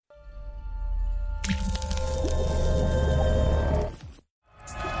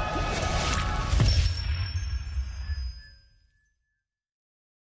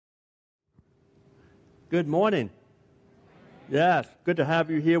Good morning. Yes, good to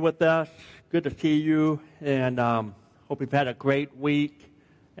have you here with us. Good to see you, and hope you've had a great week.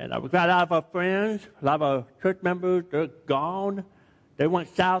 And we've got a lot of our friends, a lot of our church members. They're gone. They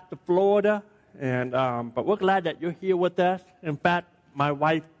went south to Florida, and but we're glad that you're here with us. In fact, my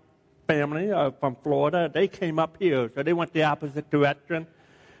wife's family from Florida, they came up here, so they went the opposite direction.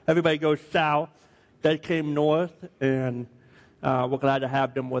 Everybody goes south. They came north, and we're glad to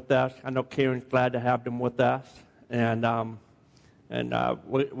have them with us. I know Karen's glad to have them with us. And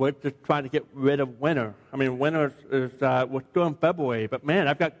we're just trying to get rid of winter. I mean, winter is, we're still in February. But, man,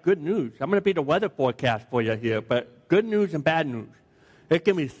 I've got good news. I'm going to be the weather forecast for you here. But good news and bad news. It's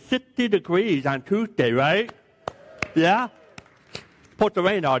going to be 60 degrees on Tuesday, right? Yeah? Supposed to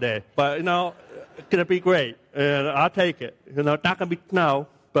rain all day. But, it's going to be great. And I'll take it. It's not going to be snow.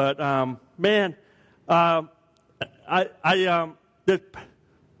 But, man, this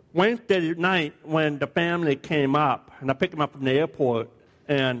Wednesday night when the family came up, and I picked them up from the airport,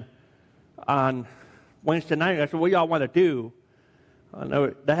 and on Wednesday night, I said, what y'all want to do?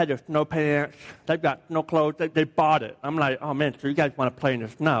 They had their snow pants. They've got snow clothes. They bought it. I'm like, oh, man, so you guys want to play in the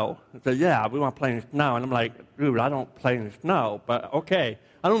snow? They said, yeah, we want to play in the snow. And I'm like, dude, I don't play in the snow, but okay.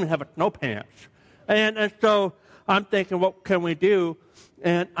 I don't even have a snow pants. And so I'm thinking, what can we do?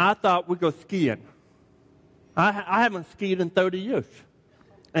 And I thought we'd go skiing. I haven't skied in 30 years.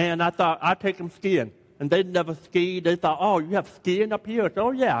 And I thought, I'd take them skiing. And they'd never skied. They thought, oh, you have skiing up here? I said,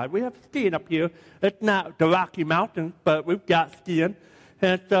 oh, yeah, we have skiing up here. It's not the Rocky Mountains, but we've got skiing.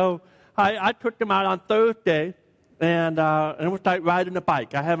 And so I took them out on Thursday, and it was like riding a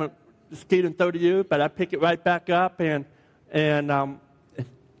bike. I haven't skied in 30 years, but I pick it right back up, and they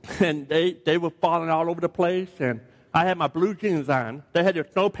were falling all over the place. And I had my blue jeans on. They had their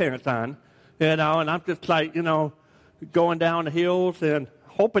snow pants on, and I'm just like, going down the hills and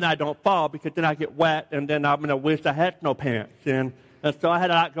hoping I don't fall because then I get wet and then I'm going to wish I had no pants. And so I had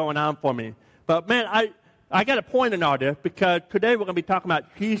a lot going on for me. But, man, I got a point in all this because today we're going to be talking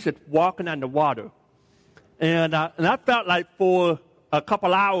about Jesus walking on the water. And I felt like for a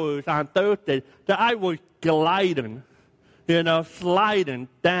couple hours on Thursday that I was gliding, sliding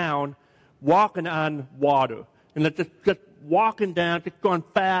down, walking on water. And it's just walking down, just going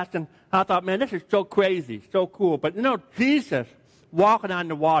fast. And I thought, man, this is so crazy, so cool. But, Jesus walking on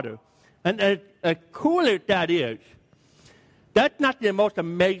the water. And as cool as that is, that's not the most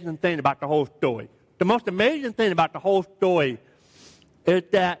amazing thing about the whole story. The most amazing thing about the whole story is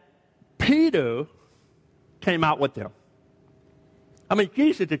that Peter came out with him. I mean,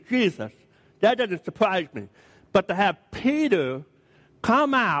 Jesus is Jesus. That doesn't surprise me. But to have Peter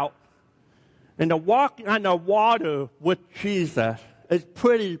come out and to walk on the water with Jesus is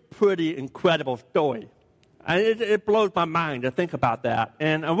pretty incredible story. And it blows my mind to think about that.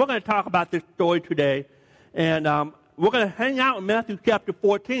 And we're going to talk about this story today. And we're going to hang out in Matthew chapter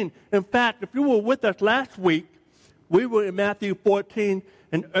 14. In fact, if you were with us last week, we were in Matthew 14.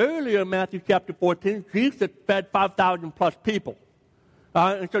 And earlier in Matthew chapter 14, Jesus fed 5,000 plus people.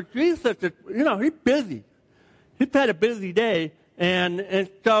 And so Jesus is, he's busy. He's had a busy day. And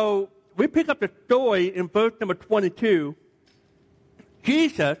so we pick up the story in verse number 22.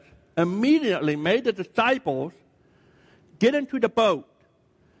 Jesus immediately made the disciples get into the boat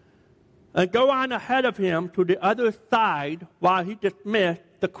and go on ahead of him to the other side while he dismissed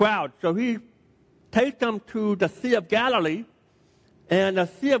the crowd. So he takes them to the Sea of Galilee, and the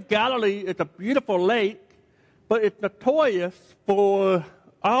Sea of Galilee is a beautiful lake, but it's notorious for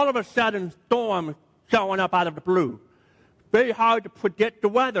all of a sudden storms showing up out of the blue. Very hard to predict the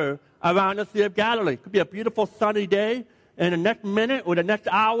weather around the Sea of Galilee. It could be a beautiful sunny day, and the next minute or the next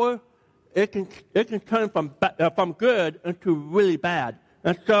hour, it can turn from good into really bad.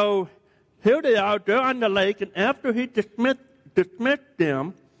 And so here they are, they're on the lake, and after he dismissed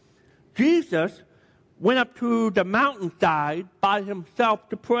them, Jesus went up to the mountainside by himself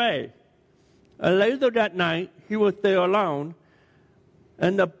to pray. And later that night, he was there alone,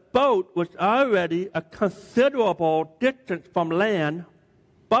 and the boat was already a considerable distance from land,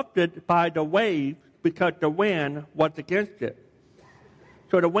 buffeted by the waves because the wind was against it.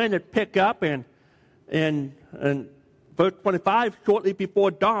 So the wind had picked up, and verse 25, shortly before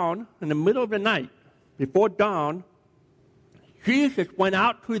dawn, in the middle of the night, before dawn, Jesus went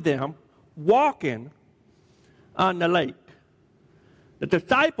out to them walking on the lake. The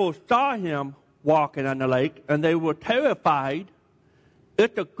disciples saw him walking on the lake, and they were terrified.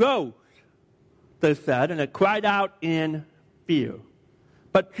 It's a ghost, they said, and they cried out in fear.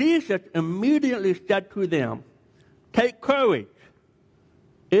 But Jesus immediately said to them, "Take courage.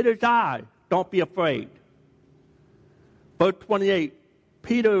 It is I. Don't be afraid." Verse 28,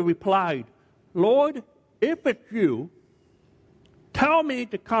 Peter replied, "Lord, if it's you, tell me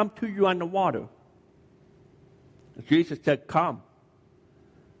to come to you on the water. And Jesus said, come.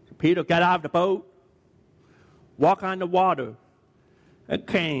 So Peter got out of the boat, walked on the water, and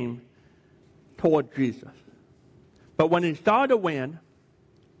came toward Jesus. But when he saw the wind,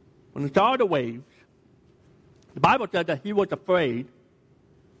 when he saw the waves, the Bible says that he was afraid.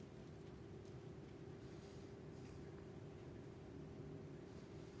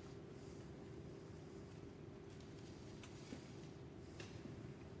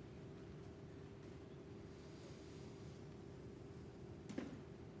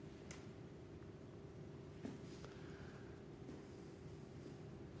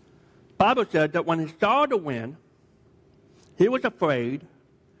 The Bible says that when he saw the wind, he was afraid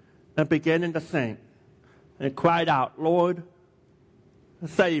and began to sink and cried out, Lord,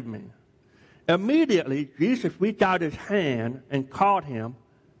 save me. Immediately, Jesus reached out his hand and called him,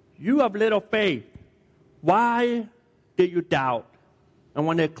 you have little faith. Why did you doubt? And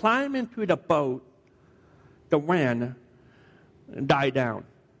when they climbed into the boat, the wind died down.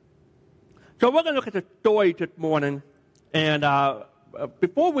 So we're going to look at the story this morning. And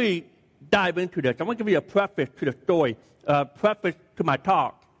before we dive into this, I want to give you a preface to the story, preface to my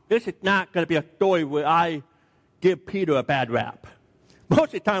talk. This is not going to be a story where I give Peter a bad rap. Most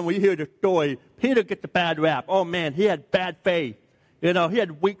of the time when you hear the story, Peter gets a bad rap. Oh, man, he had bad faith. You know, he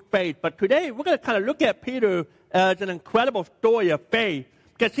had weak faith. But today, we're going to kind of look at Peter as an incredible story of faith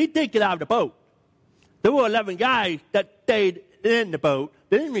because he did get out of the boat. There were 11 guys that stayed in the boat.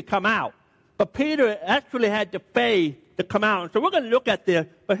 They didn't even come out. But Peter actually had the faith to come out. And so we're going to look at this.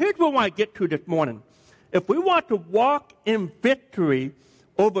 But here's what I want to get to this morning. If we want to walk in victory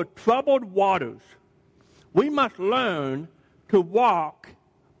over troubled waters, we must learn to walk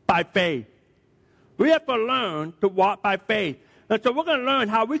by faith. We have to learn to walk by faith. And so we're going to learn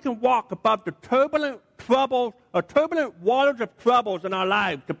how we can walk above the turbulent waters of troubles in our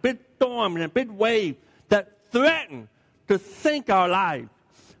lives, the big storms and big waves that threaten to sink our lives.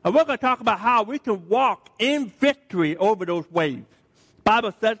 And we're going to talk about how we can walk in victory over those waves. The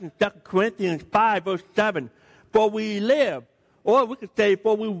Bible says in 2 Corinthians 5, verse 7, for we live, or we could say,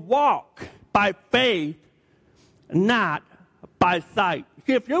 for we walk by faith, not by sight.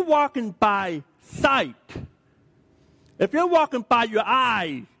 See, if you're walking by sight, if you're walking by your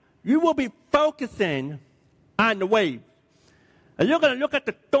eyes, you will be focusing on the waves. And you're going to look at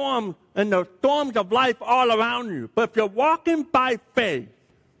the storms and the storms of life all around you. But if you're walking by faith,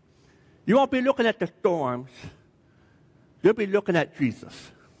 you won't be looking at the storms. You'll be looking at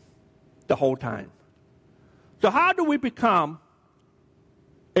Jesus the whole time. So how do we become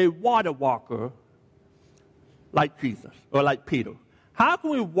a water walker like Jesus or like Peter? How can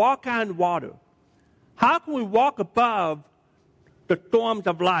we walk on water? How can we walk above the storms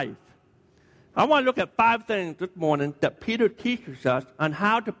of life? I want to look at 5 things this morning that Peter teaches us on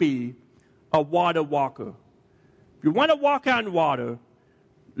how to be a water walker. If you want to walk on water,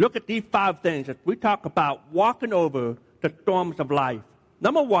 look at these 5 things as we talk about walking over the storms of life.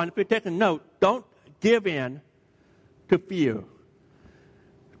 Number 1, if you're taking note, don't give in to fear.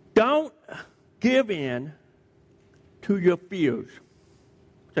 Don't give in to your fears.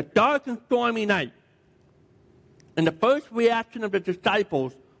 It's a dark and stormy night. And the first reaction of the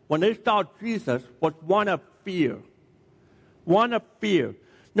disciples when they saw Jesus was one of fear. One of fear.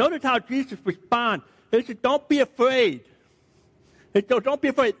 Notice how Jesus responds. He said, don't be afraid. He said, don't be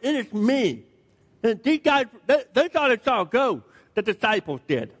afraid. It is me. And these guys, they thought they saw a ghost. The disciples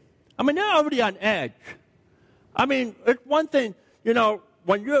did. I mean, they're already on edge. I mean, it's one thing, you know,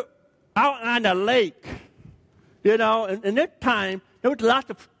 when you're out on a lake, you know, and in this time, there was lots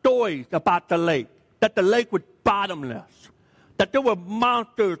of stories about the lake, that the lake was bottomless, that there were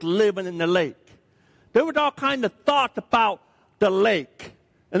monsters living in the lake. There was all kinds of thoughts about the lake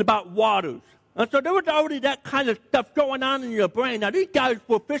and about waters. And so there was already that kind of stuff going on in your brain. Now, these guys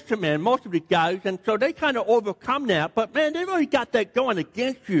were fishermen, most of these guys, and so they kind of overcome that. But, man, they've already got that going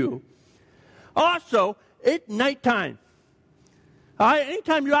against you. Also, it's nighttime. All right?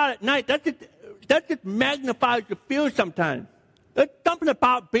 Anytime you're out at night, that just magnifies your fears sometimes. There's something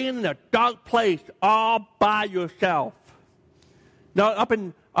about being in a dark place all by yourself. Now, up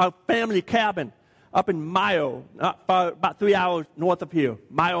in our family cabin, up in Mayo, about 3 hours north of here,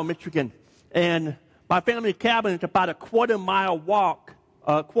 Mayo, Michigan. And my family cabin is about a quarter-mile walk,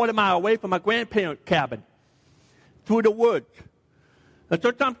 a quarter-mile away from my grandparents' cabin, through the woods. And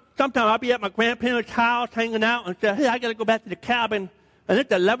so sometimes I'll be at my grandparents' house hanging out and say, hey, I got to go back to the cabin. And it's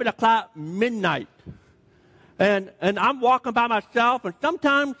 11 o'clock midnight. And I'm walking by myself, and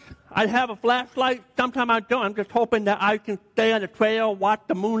sometimes I have a flashlight, sometimes I don't. I'm just hoping that I can stay on the trail, watch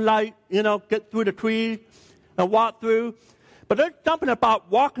the moonlight, get through the trees and walk through. But there's something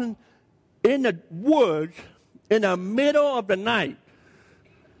about walking in the woods in the middle of the night.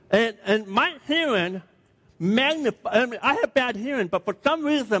 And my hearing magnifies. I mean, I have bad hearing, but for some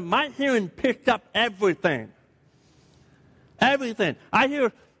reason, my hearing picks up everything. Everything. I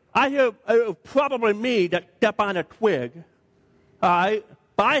hear probably me that step on a twig. All right?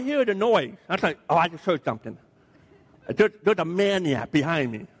 But I hear the noise. I was like, oh, I just heard something. There's a maniac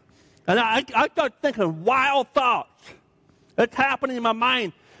behind me. And I start thinking wild thoughts. It's happening in my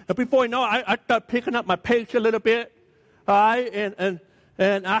mind. And before you know it, I start picking up my pace a little bit. All right?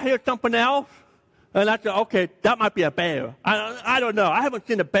 And I hear something else. And I said, okay, that might be a bear. I don't know. I haven't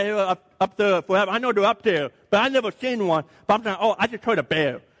seen a bear up there forever. I know they're up there, but I've never seen one. But I'm saying, oh, I just heard a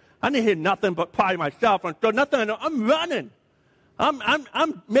bear. I didn't hear nothing but probably myself. And so nothing. I'm running.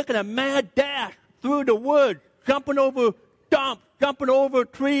 I'm making a mad dash through the woods, jumping over stumps, jumping over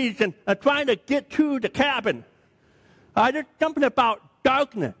trees, and trying to get to the cabin. There's something about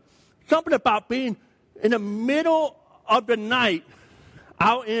darkness, something about being in the middle of the night,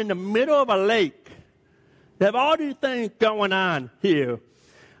 out in the middle of a lake. They have all these things going on here,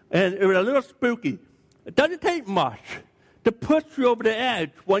 and it was a little spooky. It doesn't take much to push you over the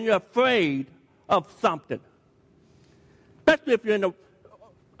edge when you're afraid of something. Especially if you're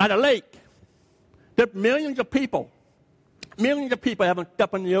at a lake. There's millions of people haven't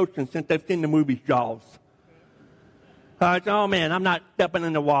stepped in the ocean since they've seen the movie Jaws. Oh man, I'm not stepping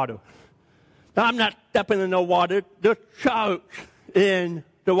in the water. I'm not stepping in the water. There's sharks in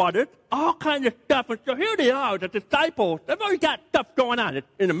the water. There's all kinds of stuff. And so here they are, the disciples. They've already got stuff going on. It's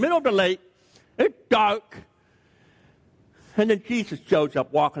in the middle of the lake. It's dark. And then Jesus shows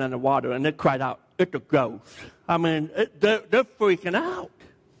up walking on the water, and they cried out, it's a ghost. I mean, they're freaking out.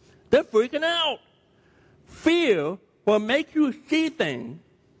 They're freaking out. Fear will make you see things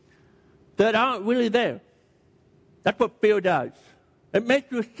that aren't really there. That's what fear does. It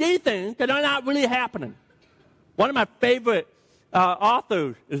makes you see things that are not really happening. One of my favorite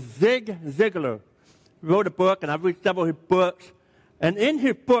authors is Zig Ziglar. He wrote a book, and I've read several of his books. And in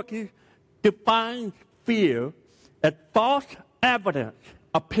his book, he defines fear as false evidence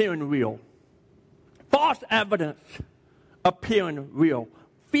appearing real. False evidence appearing real.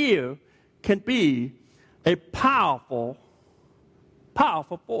 Fear can be a powerful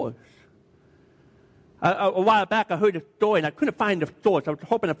force. A while back, I heard a story, and I couldn't find the source. I was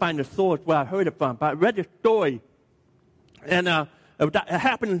hoping to find the source where I heard it from, but I read the story, and it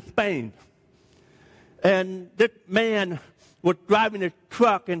happened in Spain. And this man was driving his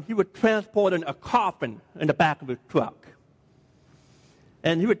truck, and he was transporting a coffin in the back of his truck.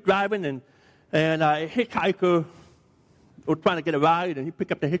 And he was driving, and a hitchhiker was trying to get a ride, and he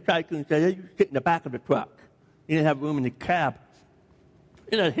picked up the hitchhiker and said, hey, you sit in the back of the truck. He didn't have room in the cab.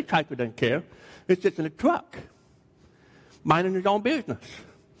 The hitchhiker didn't care. He sits in the truck, minding his own business.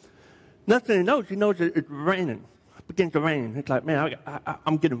 Next thing he knows it's raining. It begins to rain. It's like, man,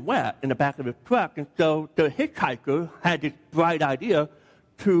 I'm getting wet in the back of the truck. And so the hitchhiker had this bright idea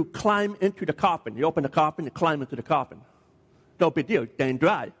to climb into the coffin. He opened the coffin and climb into the coffin. No big deal. It's staying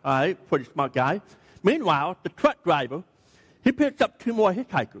dry. All right, pretty smart guy. Meanwhile, the truck driver, he picks up two more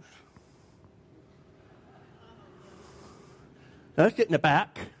hitchhikers. Now, they sit in the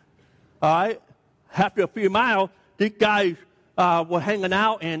back. All right. After a few miles, these guys were hanging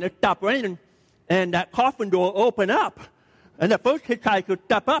out, and it stopped raining, and that coffin door opened up. And the first hitchhiker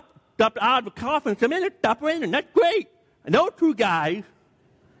stepped out of the coffin and said, man, it stopped raining. That's great. And those two guys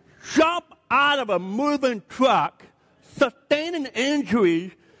jump out of a moving truck, sustaining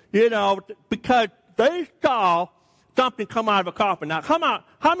injuries, because they saw something come out of a coffin. Now, come on,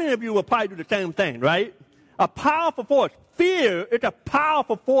 how many of you will probably do the same thing, right? A powerful force. Fear is a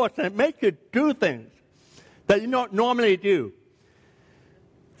powerful force, and it makes you do things that you don't normally do.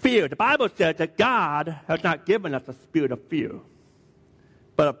 Fear. The Bible says that God has not given us a spirit of fear,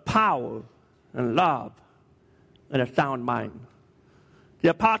 but of power and love and a sound mind. The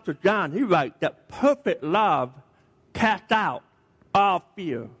Apostle John, he writes that perfect love casts out all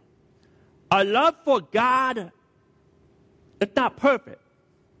fear. Our love for God is not perfect,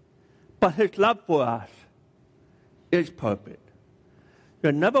 but his love for us is perfect.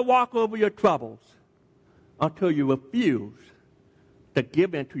 You'll never walk over your troubles until you refuse to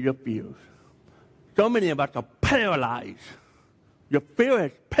give in to your fears. So many of us are paralyzed. Your fear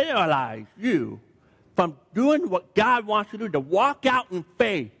has paralyzed you from doing what God wants you to do, to walk out in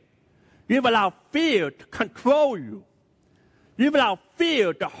faith. You've allowed fear to control you. You've allowed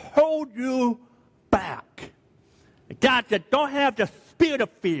fear to hold you back. God said, don't have the spirit of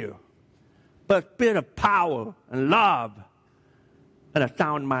fear, but a spirit of power and love and a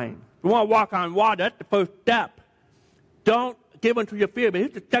sound mind. You want to walk on water, that's the first step. Don't give in to your fear. But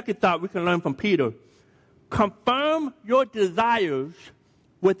here's the second thought we can learn from Peter. Confirm your desires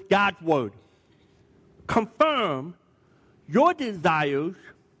with God's word. Confirm your desires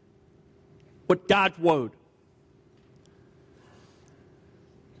with God's word.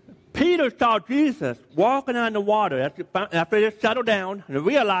 Peter saw Jesus walking on the water after they settled down and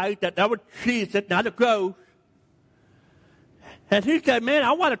realized that was Jesus, not a ghost. And he said, man,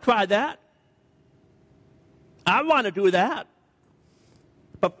 I want to try that. I want to do that.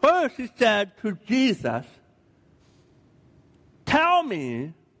 But first he said to Jesus, tell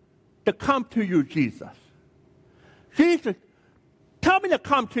me to come to you, Jesus. Jesus, tell me to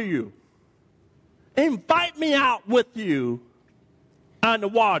come to you. Invite me out with you on the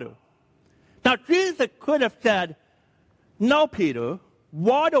water. Now, Jesus could have said, no, Peter,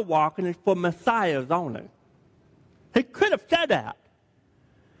 water walking is for Messiahs only. He could have said that.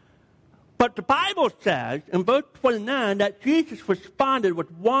 But the Bible says in verse 29 that Jesus responded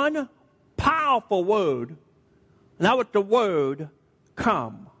with one powerful word, and that was the word,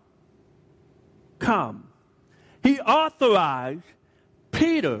 come. Come. He authorized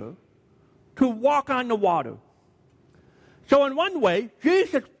Peter to walk on the water. So in one way,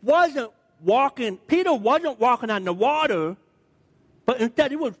 Peter wasn't walking on the water, but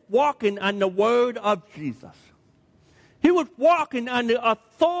instead he was walking on the word of Jesus. He was walking on the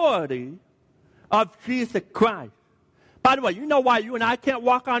authority of Jesus Christ. By the way, you know why you and I can't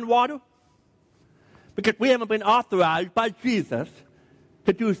walk on water? Because we haven't been authorized by Jesus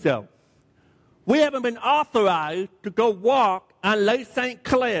to do so. We haven't been authorized to go walk on Lake St.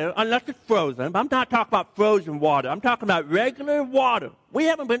 Clair unless it's frozen. I'm not talking about frozen water. I'm talking about regular water. We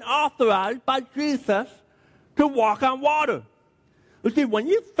haven't been authorized by Jesus to walk on water. You see, when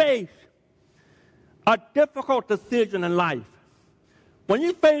you face a difficult decision in life, when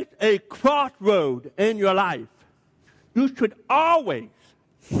you face a crossroad in your life, you should always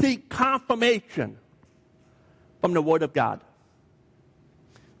seek confirmation from the Word of God.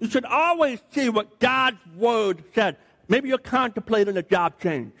 You should always see what God's Word said. Maybe you're contemplating a job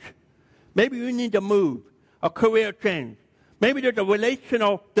change. Maybe you need to move, a career change. Maybe there's a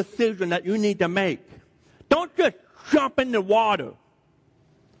relational decision that you need to make. Don't just jump in the water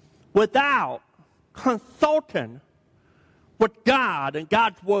without consulting with God and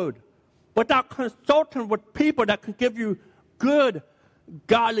God's Word, without consulting with people that can give you good,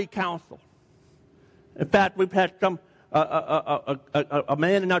 godly counsel. In fact, we've had a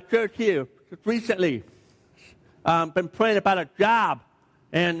man in our church here just recently been praying about a job,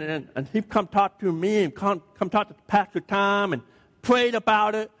 and he come talk to me and come talk to Pastor Tom and prayed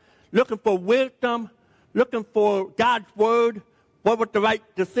about it, looking for wisdom, looking for God's Word, what was the right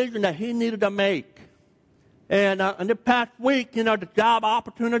decision that he needed to make. And in the past week, the job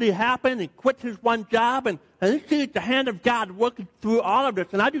opportunity happened. He quit his one job, and he sees the hand of God working through all of this,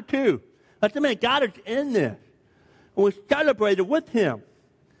 and I do too. I said, man, God is in this. And we celebrated with him.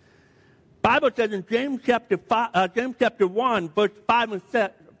 Bible says in James chapter 1, verses 5 and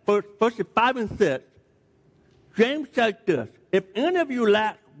 6, James says this, if any of you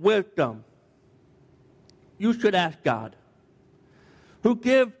lack wisdom, you should ask God, who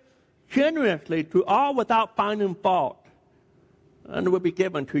gives generously to all without finding fault, and it will be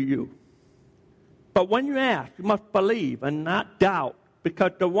given to you. But when you ask, you must believe and not doubt,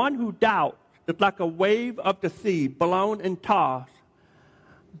 because the one who doubts is like a wave of the sea blown and tossed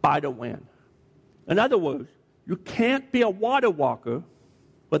by the wind. In other words, you can't be a water walker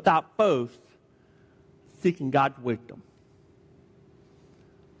without first seeking God's wisdom.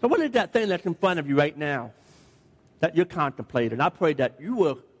 So what is that thing that's in front of you right now that you're contemplating? I pray that you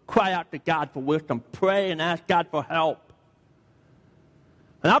will cry out to God for wisdom. Pray and ask God for help.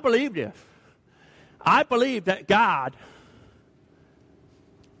 And I believe this. I believe that God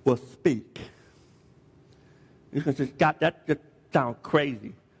will speak. You can say, God, that just sounds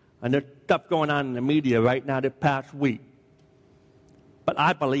crazy. And there's stuff going on in the media right now this past week. But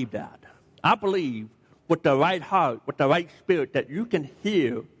I believe that. I believe with the right heart, with the right spirit, that you can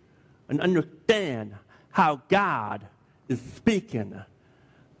hear and understand how God is speaking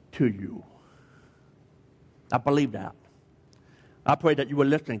to you. I believe that. I pray that you will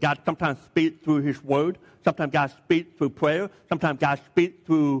listen. God sometimes speaks through His Word. Sometimes God speaks through prayer. Sometimes God speaks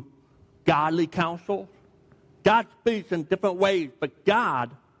through godly counsel. God speaks in different ways, but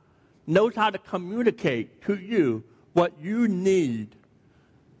God knows how to communicate to you what you need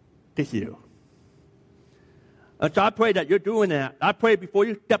to hear. And so I pray that you're doing that. I pray before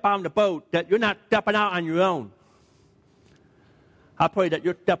you step out on the boat that you're not stepping out on your own. I pray that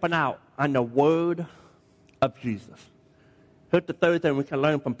you're stepping out on the word of Jesus. Here's the third thing we can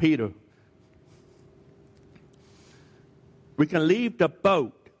learn from Peter. We can leave the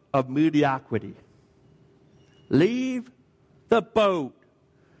boat of mediocrity. Leave the boat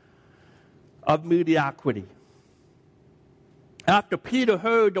of mediocrity. After Peter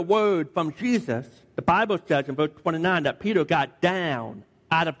heard the word from Jesus, the Bible says in verse 29 that Peter got down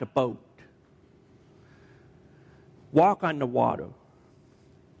out of the boat, walked on the water,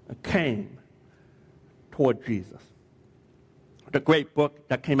 and came toward Jesus. The great book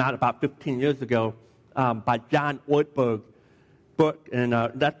that came out about 15 years ago by John Ortberg book, and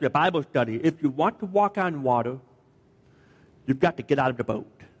that's the Bible study. If you want to walk on water, you've got to get out of the boat.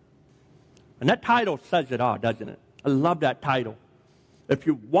 And that title says it all, doesn't it? I love that title. If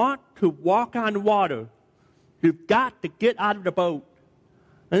you want to walk on water, you've got to get out of the boat.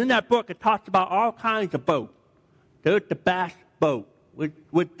 And in that book, it talks about all kinds of boats. There's the bass boat.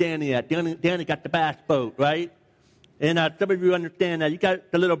 Where's Danny at? Danny got the bass boat, right? And some of you understand that. You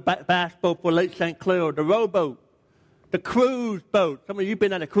got the little bass boat for Lake St. Clair, the rowboat, the cruise boat. Some of you have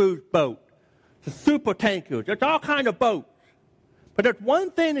been on a cruise boat. The super tankers. There's all kinds of boats. But there's one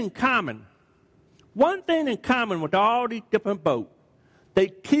thing in common. One thing in common with all these different boats. They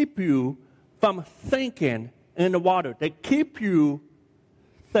keep you from sinking in the water. They keep you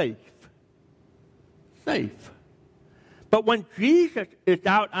safe. Safe. But when Jesus is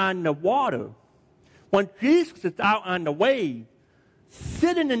out on the water, when Jesus is out on the wave,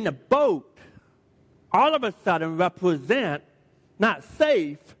 sitting in the boat, all of a sudden represent not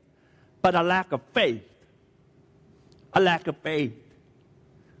safe, but a lack of faith. A lack of faith.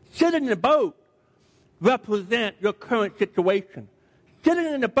 Sitting in the boat represent your current situation. Sitting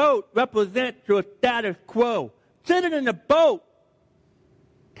in the boat represents your status quo. Sitting in the boat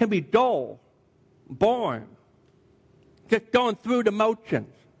can be dull, boring, just going through the motions.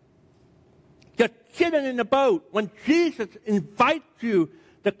 Just sitting in the boat when Jesus invites you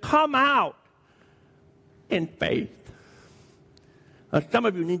to come out in faith. Some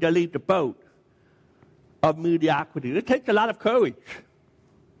of you need to leave the boat of mediocrity. It takes a lot of courage.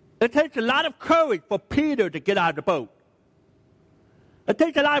 It takes a lot of courage for Peter to get out of the boat. It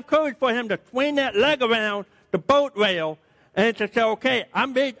takes a lot of courage for him to swing that leg around the boat rail and to say, okay,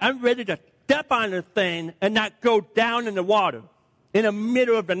 I'm ready to step on this thing and not go down in the water in the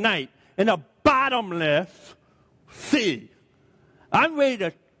middle of the night in a bottomless sea. I'm ready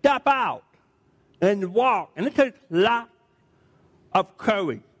to step out and walk. And it takes a lot of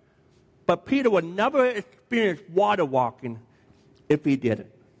courage. But Peter would never experience water walking if he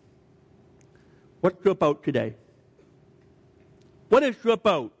didn't. What's your boat today? What is your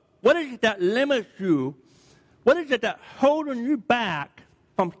boat? What is it that limits you? What is it that's holding you back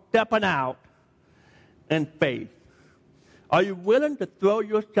from stepping out in faith? Are you willing to throw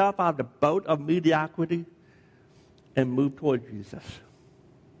yourself out of the boat of mediocrity and move toward Jesus?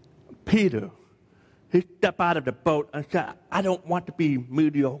 Peter, he stepped out of the boat and said, I don't want to be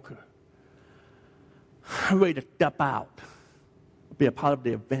mediocre. I'm ready to step out, be a part of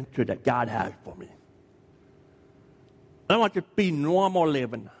the adventure that God has for me. I want to be normal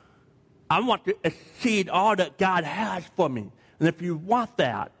living. I want to exceed all that God has for me. And if you want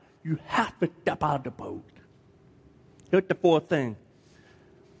that, you have to step out of the boat. Here's the fourth thing.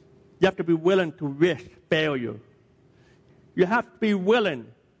 You have to be willing to risk failure. You have to be willing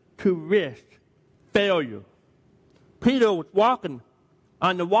to risk failure. Peter was walking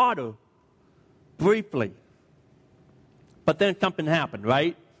on the water briefly. But then something happened,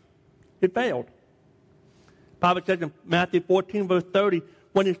 right? He failed. The Bible says in Matthew 14, verse 30,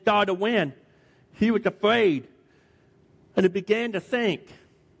 when he saw the wind, he was afraid. And he began to sink.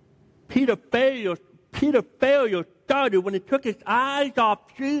 Peter's failure started when he took his eyes off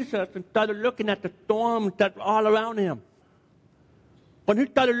Jesus and started looking at the storms that were all around him. When he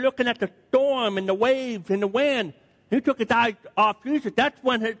started looking at the storm and the waves and the wind, he took his eyes off Jesus. That's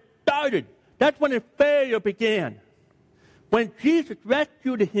when it started. That's when his failure began. When Jesus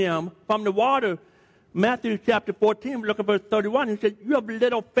rescued him from the water, Matthew chapter 14, look at verse 31, he said, you have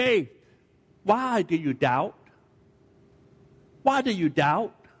little faith. Why do you doubt? Why do you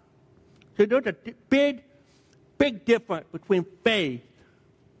doubt? So there's a big difference between faith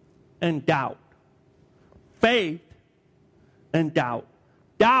and doubt. Faith and doubt.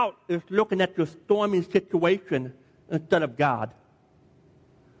 Doubt is looking at your stormy situation instead of God.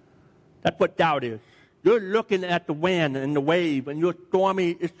 That's what doubt is. You're looking at the wind and the wave and your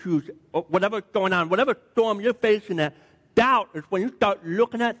stormy issues, whatever's going on, whatever storm you're facing at. Doubt is when you start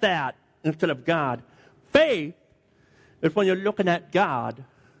looking at that instead of God. Faith is when you're looking at God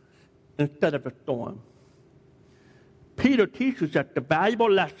instead of a storm. Peter teaches us the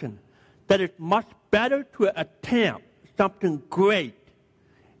valuable lesson that it's much better to attempt something great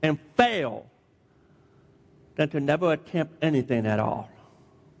and fail than to never attempt anything at all.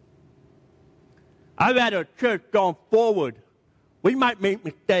 I'd rather a church going forward. We might make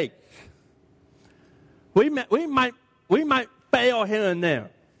mistakes. We might fail here and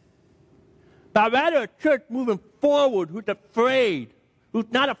there. But I'd rather a church moving forward who's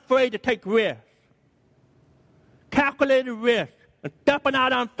not afraid to take risks, calculated risks, and stepping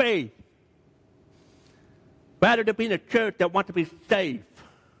out on faith, rather than being a church that wants to be safe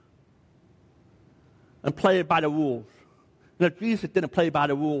and play by the rules. You know, Jesus didn't play by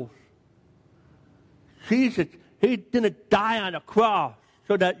the rules. Jesus, he didn't die on the cross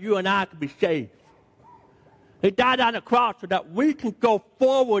so that you and I could be safe. He died on the cross so that we can go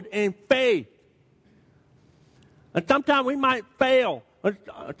forward in faith. And sometimes we might fail.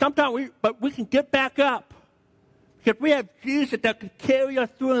 But we can get back up. Because we have Jesus that can carry us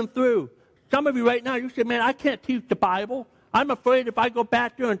through and through. Some of you right now, you say, man, I can't teach the Bible. I'm afraid if I go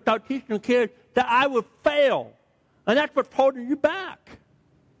back there and start teaching kids that I will fail. And that's what's holding you back.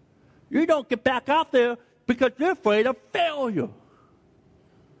 You don't get back out there because you're afraid of failure.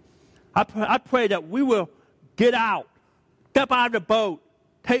 I pray that we will get out, step out of the boat,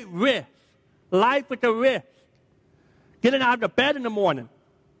 take risks. Life is a risk. Getting out of the bed in the morning,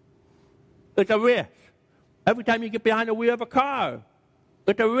 it's a risk. Every time you get behind the wheel of a car,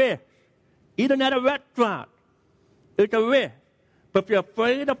 it's a risk. Eating at a restaurant, it's a risk. But if you're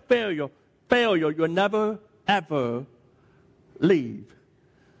afraid of failure, you'll never, ever leave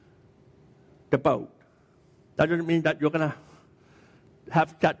the boat. That doesn't mean that you're going to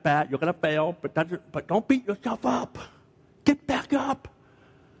have setback, you're going to fail, but don't beat yourself up. Get back up.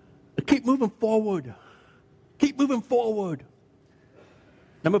 And keep moving forward. Keep moving forward.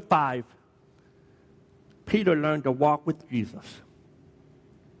 Number 5, Peter learned to walk with Jesus.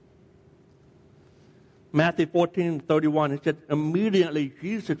 Matthew 14:31, it said, immediately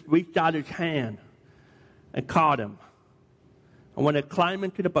Jesus reached out his hand and caught him. And when they climbed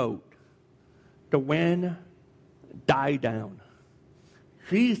into the boat, the wind died down.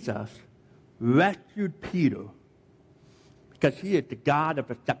 Jesus rescued Peter because he is the God of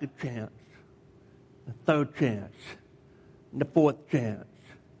the second chance, the third chance, and the fourth chance,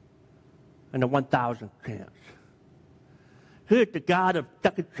 and the 1,000th chance. He is the God of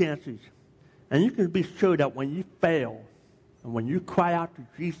second chances. And you can be sure that when you fail and when you cry out to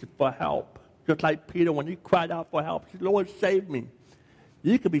Jesus for help, just like Peter, when he cried out for help, he said, Lord, save me.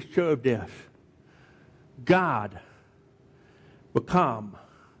 You can be sure of this. God will come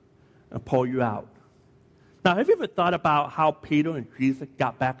and pull you out. Now, have you ever thought about how Peter and Jesus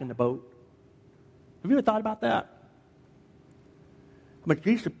got back in the boat? Have you ever thought about that? When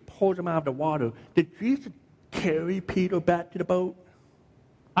Jesus pulled him out of the water, did Jesus carry Peter back to the boat?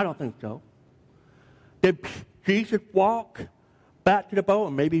 I don't think so. Did Jesus walk back to the boat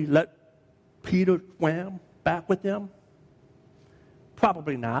and maybe let Peter swim back with him?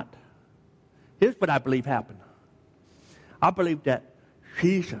 Probably not. Here's what I believe happened. I believe that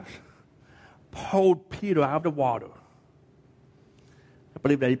Jesus pulled Peter out of the water. I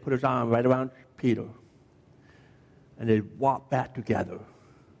believe that he put his arm right around Peter. And they walked back together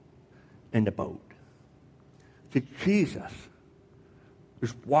in the boat. See, Jesus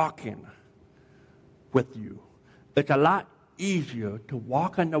is walking with you. It's a lot easier to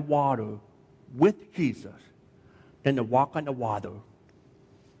walk on the water with Jesus than to walk on the water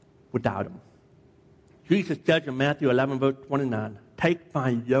without him. Jesus says in Matthew 11, verse 29, take my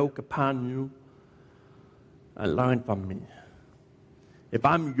yoke upon you and learn from me. If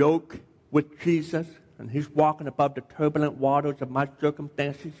I'm yoked with Jesus and he's walking above the turbulent waters of my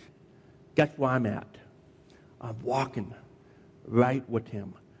circumstances, guess where I'm at? I'm walking right with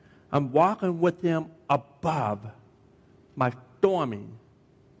him. I'm walking with him above my stormy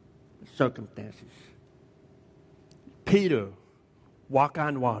circumstances. Peter, walk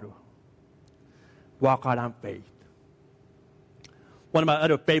on water. Walk out on faith. One of my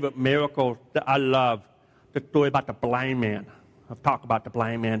other favorite miracles that I love, the story about the blind man. I've talked about the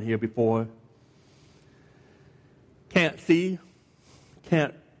blind man here before. Can't see,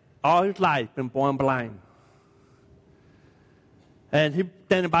 all his life been born blind. And he's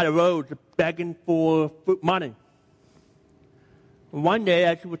standing by the road begging for money. And one day,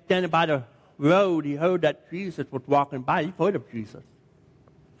 as he was standing by the road, he heard that Jesus was walking by. He heard of Jesus.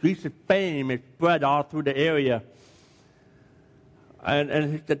 Jesus' fame is spread all through the area.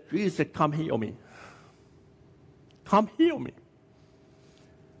 And he said, Jesus, come heal me. Come heal me.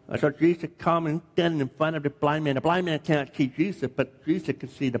 And so Jesus come and stand in front of the blind man. The blind man can't see Jesus, but Jesus can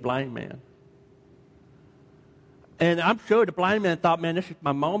see the blind man. And I'm sure the blind man thought, man, this is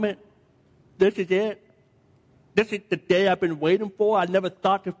my moment. This is it. This is the day I've been waiting for. I never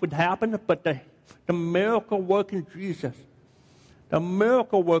thought this would happen, but the miracle working Jesus, the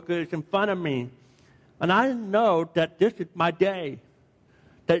miracle worker is in front of me. And I know that this is my day,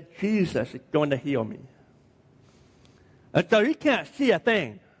 that Jesus is going to heal me. And so he can't see a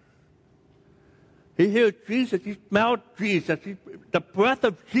thing. He hears Jesus, he smells Jesus, the breath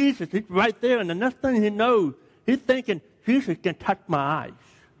of Jesus is right there. And the next thing he knows, he's thinking, Jesus can touch my eyes.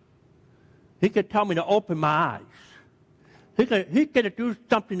 He can tell me to open my eyes. He can do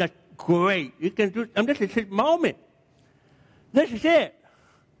something that's great. He can do, and this is his moment. This is it.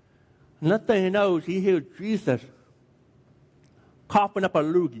 And next thing he knows, he hears Jesus coughing up a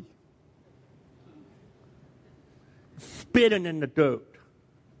loogie, spitting in the dirt,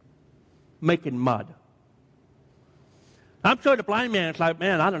 making mud. I'm sure the blind man is like,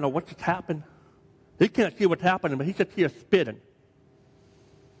 man, I don't know what's just happened. He can't see what's happening, but he's just here spitting.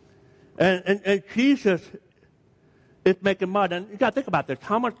 And Jesus is making mud. And you got to think about this.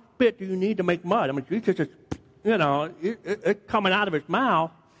 How much spit do you need to make mud? I mean, Jesus is, it's coming out of his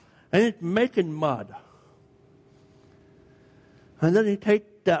mouth, and it's making mud. And then he takes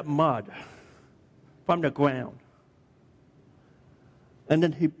that mud from the ground, and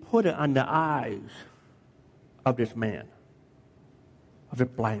then he put it on the eyes of this man, of the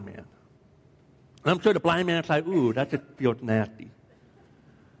blind man. And I'm sure the blind man's like, ooh, that just feels nasty.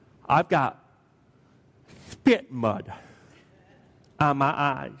 I've got spit mud on my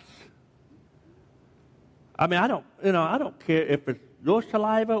eyes. I mean, I don't care if it's your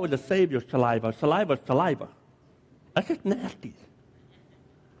saliva or the Savior's saliva. Saliva's saliva. That's just nasty.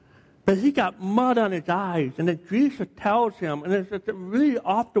 But he got mud on his eyes, and then Jesus tells him, and it's really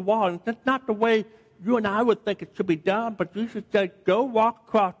off the wall, and it's not the way you and I would think it should be done, but Jesus said, go walk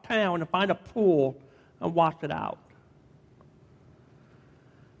across town and find a pool and wash it out.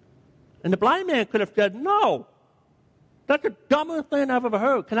 And the blind man could have said, no, that's the dumbest thing I've ever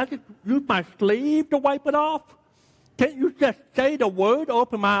heard. Can I just use my sleeve to wipe it off? Can't you just say the word,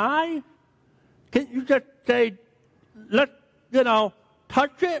 open my eye? Can't you just say, let's,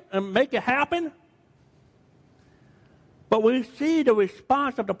 touch it and make it happen? But we see the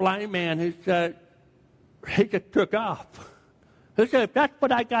response of the blind man. He said, he just took off. He said, if that's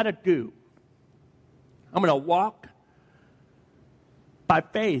what I got to do, I'm going to walk by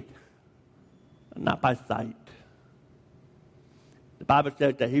faith and not by sight. The Bible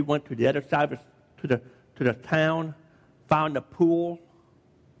says that he went to the other side to the town, found a pool,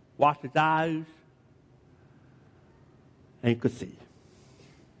 washed his eyes, and he could see.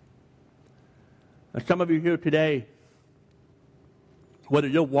 And some of you here today, whether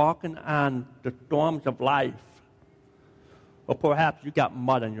you're walking on the storms of life, or perhaps you got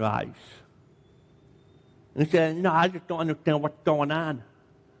mud in your eyes, and you say, I just don't understand what's going on.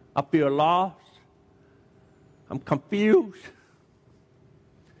 I feel lost. I'm confused.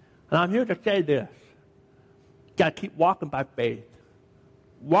 And I'm here to say this. You got to keep walking by faith.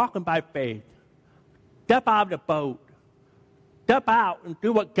 Walking by faith. Step out of the boat. Step out and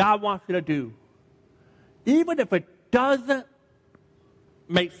do what God wants you to do. Even if it doesn't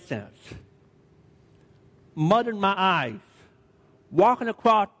make sense. Mud in my eyes. Walking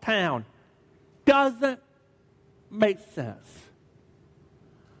across town doesn't make sense.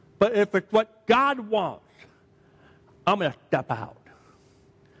 But if it's what God wants, I'm going to step out.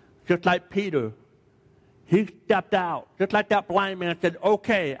 Just like Peter, he stepped out. Just like that blind man said,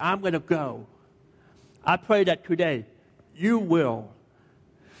 okay, I'm going to go. I pray that today you will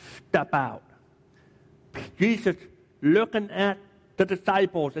step out. Jesus looking at the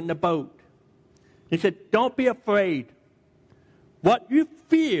disciples in the boat. He said, don't be afraid. What you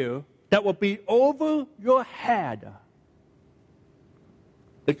fear that will be over your head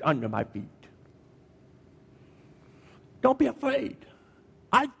is under my feet. Don't be afraid.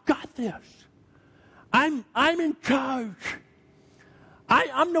 I've got this. I'm in charge.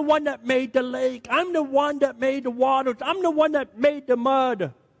 I'm the one that made the lake. I'm the one that made the waters. I'm the one that made the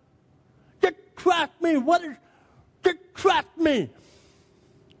mud. Just trust me. Just trust me.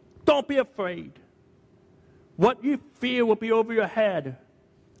 Don't be afraid. What you fear will be over your head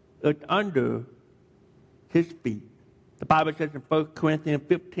is under his feet. The Bible says in 1 Corinthians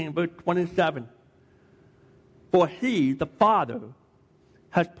 15, verse 27, for he, the Father,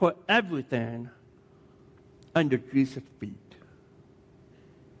 has put everything under Jesus' feet.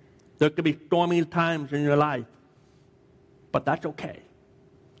 There could be stormy times in your life, but that's okay,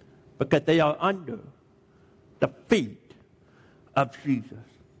 because they are under the feet of Jesus.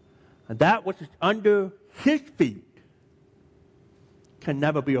 And that which is under his feet can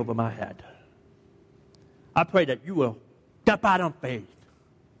never be over my head. I pray that you will step out on faith,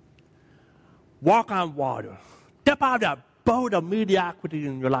 walk on water, step out of that boat of mediocrity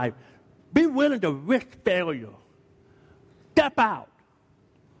in your life. Be willing to risk failure. Step out.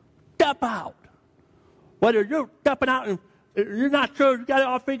 Step out. Whether you're stepping out and you're not sure you got it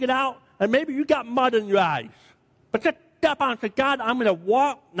all figured out, and maybe you got mud in your eyes, but just step out and say, God, I'm going to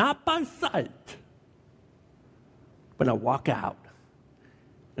walk not by sight, but I walk out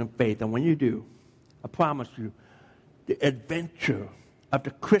in faith. And when you do, I promise you, the adventure of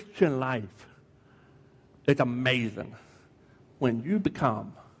the Christian life is amazing when you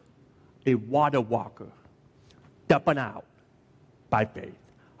become a water walker, stepping out by faith.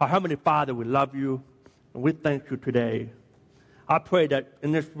 Our Heavenly Father, we love you, and we thank you today. I pray that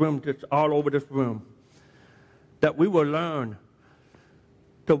in this room, just all over this room, that we will learn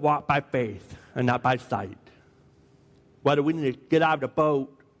to walk by faith and not by sight. Whether we need to get out of the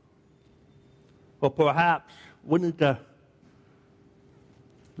boat, or perhaps we need to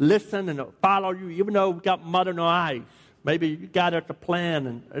listen and follow you, even though we got mud in our eyes. Maybe you got us a plan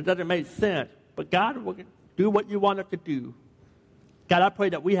and it doesn't make sense. But God will do what you want us to do. God, I pray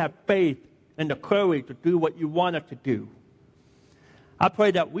that we have faith and the courage to do what you want us to do. I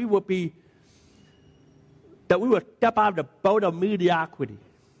pray that we will step out of the boat of mediocrity.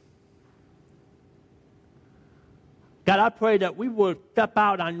 God, I pray that we will step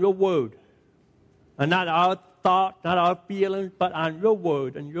out on your word. And not our thoughts, not our feelings, but on your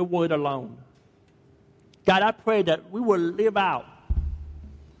word and your word alone. God, I pray that we will live out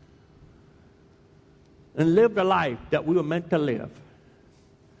and live the life that we were meant to live.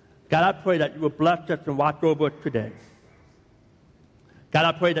 God, I pray that you will bless us and watch over us today. God,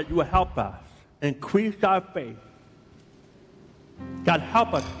 I pray that you will help us increase our faith. God,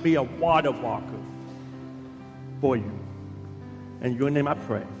 help us be a water walker for you. In your name I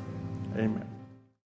pray. Amen.